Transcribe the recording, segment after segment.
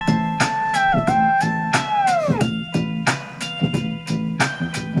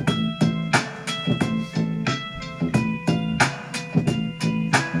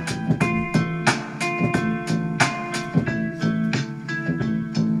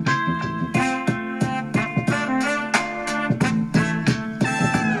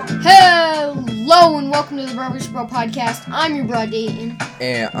welcome to the Bro vs. Bro podcast. I'm your bro Dayton.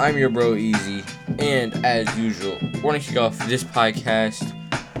 And I'm your bro Easy. And as usual, we're going to kick off this podcast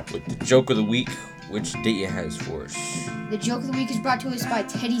with the joke of the week, which Dayton has for us. The joke of the week is brought to us by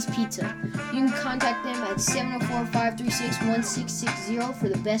Teddy's Pizza. You can contact them at 704-536-1660 for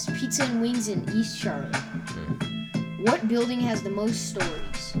the best pizza and wings in East Charlotte. What building has the most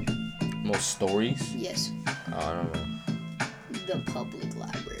stories? Most stories? Yes. I don't know. The public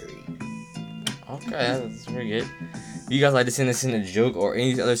library. Okay, that's pretty good. If you guys like to send us in a joke or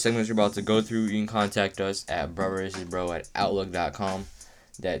any other segments you're about to go through, you can contact us at broversusbro@outlook.com.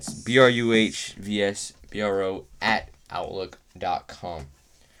 That's BRUHVSBRO@outlook.com.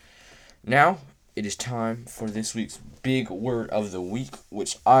 Now, it is time for this week's big word of the week,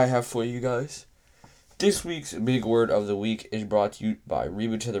 which I have for you guys. This week's big word of the week is brought to you by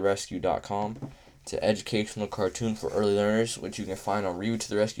RebootToTheRescue.com. It's an educational cartoon for early learners, which you can find on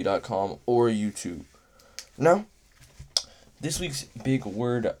RebootToTheRescue.com or YouTube. Now, this week's big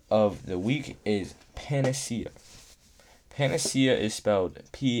word of the week is panacea. Panacea is spelled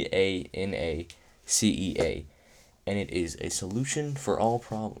Panacea, and it is a solution for all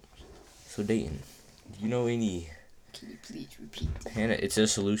problems. So, Dayton, do you know any... Can you please repeat? It's a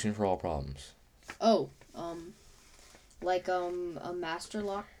solution for all problems. Oh, like a master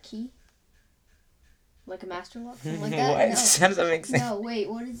lock key? Like a master lock? Something like that? What? No. How does that make sense? No, wait,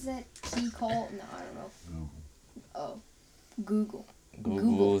 what is that key called? No, I don't know. Oh, Google.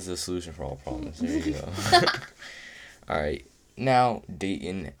 Google is the solution for all problems. There you go. Alright, now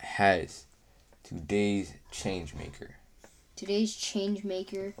Dayton has today's change maker. Today's change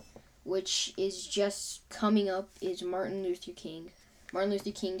maker, which is just coming up, is Martin Luther King. Martin Luther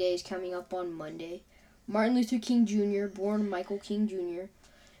King Day is coming up on Monday. Martin Luther King Jr., born Michael King Jr.,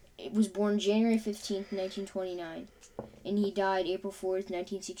 was born January 15th, 1929, and he died April 4th,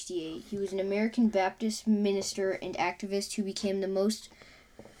 1968. He was an American Baptist minister and activist who became the most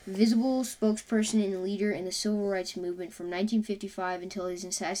visible spokesperson and leader in the civil rights movement from 1955 until his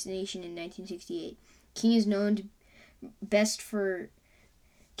assassination in 1968. King is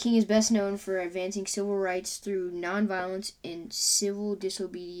best known for advancing civil rights through nonviolence and civil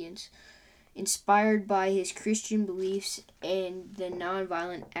disobedience, inspired by his Christian beliefs and the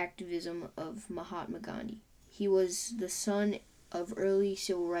nonviolent activism of Mahatma Gandhi. He was the son of early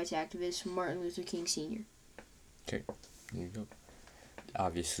civil rights activist Martin Luther King Sr. Okay, there you go.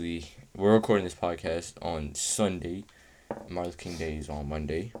 Obviously, we're recording this podcast on Sunday. Martin Luther King Day is on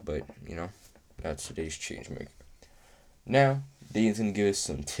Monday, but, that's today's change maker. Now, Dayton's going to give us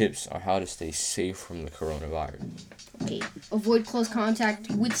some tips on how to stay safe from the coronavirus. Okay. Avoid close contact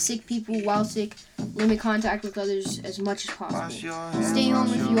with sick people while sick. Limit contact with others as much as possible. Stay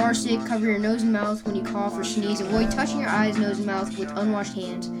home if you are sick. Cover your nose and mouth when you cough or sneeze. Avoid touching your eyes, nose, and mouth with unwashed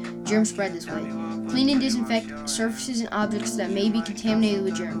hands. Germs spread this way. Clean and disinfect surfaces and objects that may be contaminated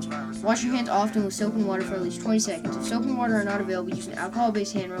with germs. Wash your hands often with soap and water for at least 20 seconds. If soap and water are not available, use an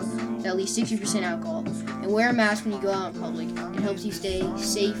alcohol-based hand roll with at least 60% alcohol. And wear a mask when you go out in public. It helps you stay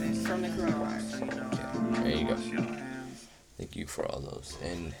safe from the coronavirus. Okay, there you go. Thank you for all those.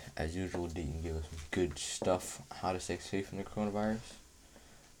 And as usual, Dayton gave us some good stuff on how to stay safe from the coronavirus.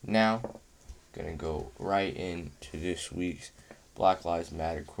 Now, gonna go right into this week's Black Lives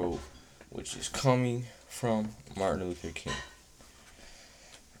Matter quote, which is coming from Martin Luther King.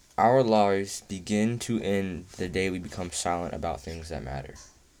 Our lives begin to end the day we become silent about things that matter.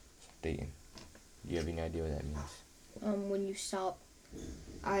 Dayton, do you have any idea what that means?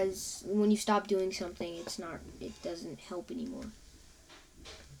 When you stop doing something, it doesn't help anymore.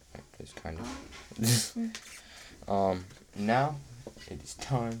 That's kind of. Now it is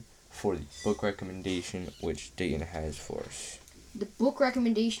time for the book recommendation, which Dayton has for us. The book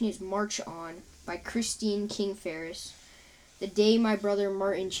recommendation is March On by Christine King Ferris. The Day My Brother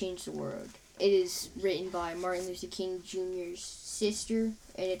Martin Changed the World. It is written by Martin Luther King Jr.'s sister,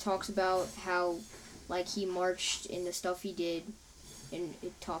 and it talks about how, he marched and the stuff he did, and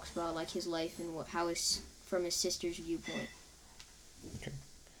it talks about, his life and how it's from his sister's viewpoint. Okay.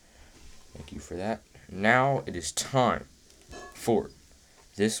 Thank you for that. Now it is time for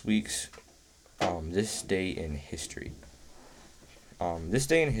this week's This Day in History. This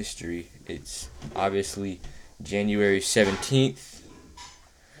day in history, it's obviously January 17th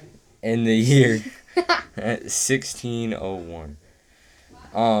in the year 1601.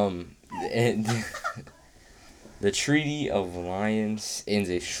 And the Treaty of Lyons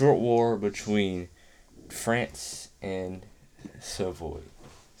ends a short war between France and Savoy.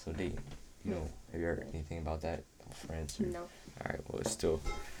 So, Dayton, have you heard anything about that? France? No. Alright, well, it's still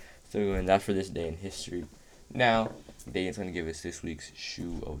going. That's for this day in history. Now, Dayton's going to give us this week's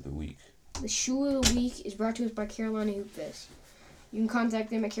shoe of the week. The shoe of the week is brought to us by Carolina Hoop Fest. You can contact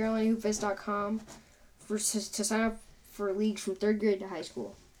them at carolinahoopfest.com to sign up for leagues from 3rd grade to high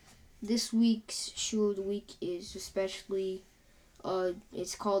school. This week's shoe of the week is especially,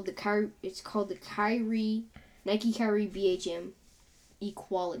 it's called the Nike Kyrie BHM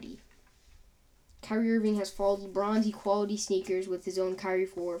Equality. Kyrie Irving has followed LeBron's Equality sneakers with his own Kyrie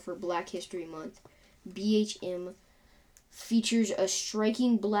 4 for Black History Month. BHM features a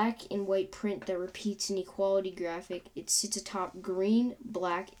striking black and white print that repeats an equality graphic. It sits atop green,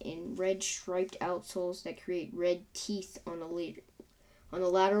 black, and red striped outsoles that create red teeth on the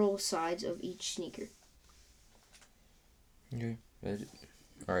lateral sides of each sneaker. Okay.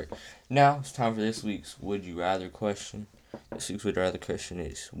 Alright. Now it's time for this week's Would You Rather question. This week's Would You Rather question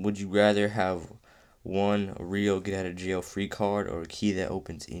is, would you rather have one real get out of jail free card or a key that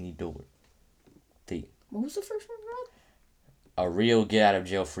opens any door? What was the first one, Rob? A real get out of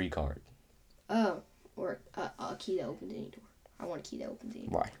jail free card. Oh, or a key that opens any door. I want a key that opens any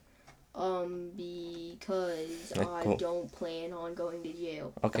door. Why? Because I don't plan on going to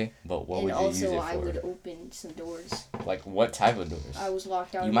jail. Okay, but what would you use it for? And also, I would open some doors. Like what type of doors? I was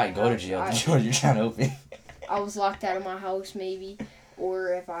locked out. You might go to jail. The door you're trying to open. I was locked out of my house, maybe,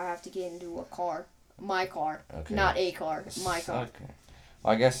 or if I have to get into a car, my car, not a car, my car. Okay.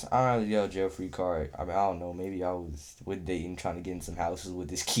 Well, I guess I don't have a jail-free card. I mean, I don't know. Maybe I was with Dayton trying to get in some houses with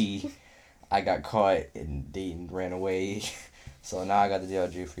this key. I got caught and Dayton ran away. So now I got the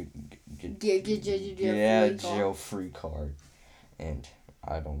jail-free jail-free card. And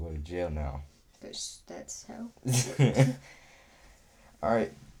I don't go to jail now. That's how.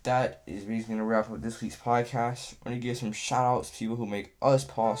 Alright, that is basically going to wrap up this week's podcast. I'm going to give some shout-outs to people who make us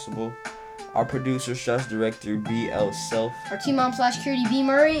possible. Our producer, / director, BL Self. Our team mom / security, B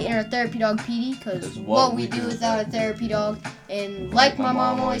Murray, and our therapy dog, PD, because what we do without a therapy dog. And like my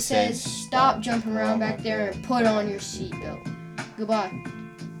mom always says, stop jumping around back there and put on your seatbelt. Goodbye.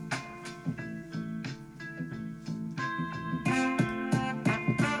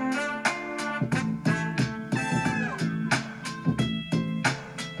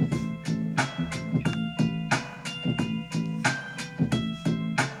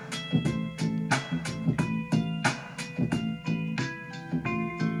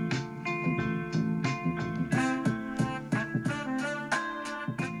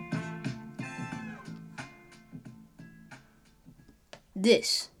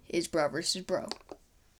 This is Bro vs. Bro.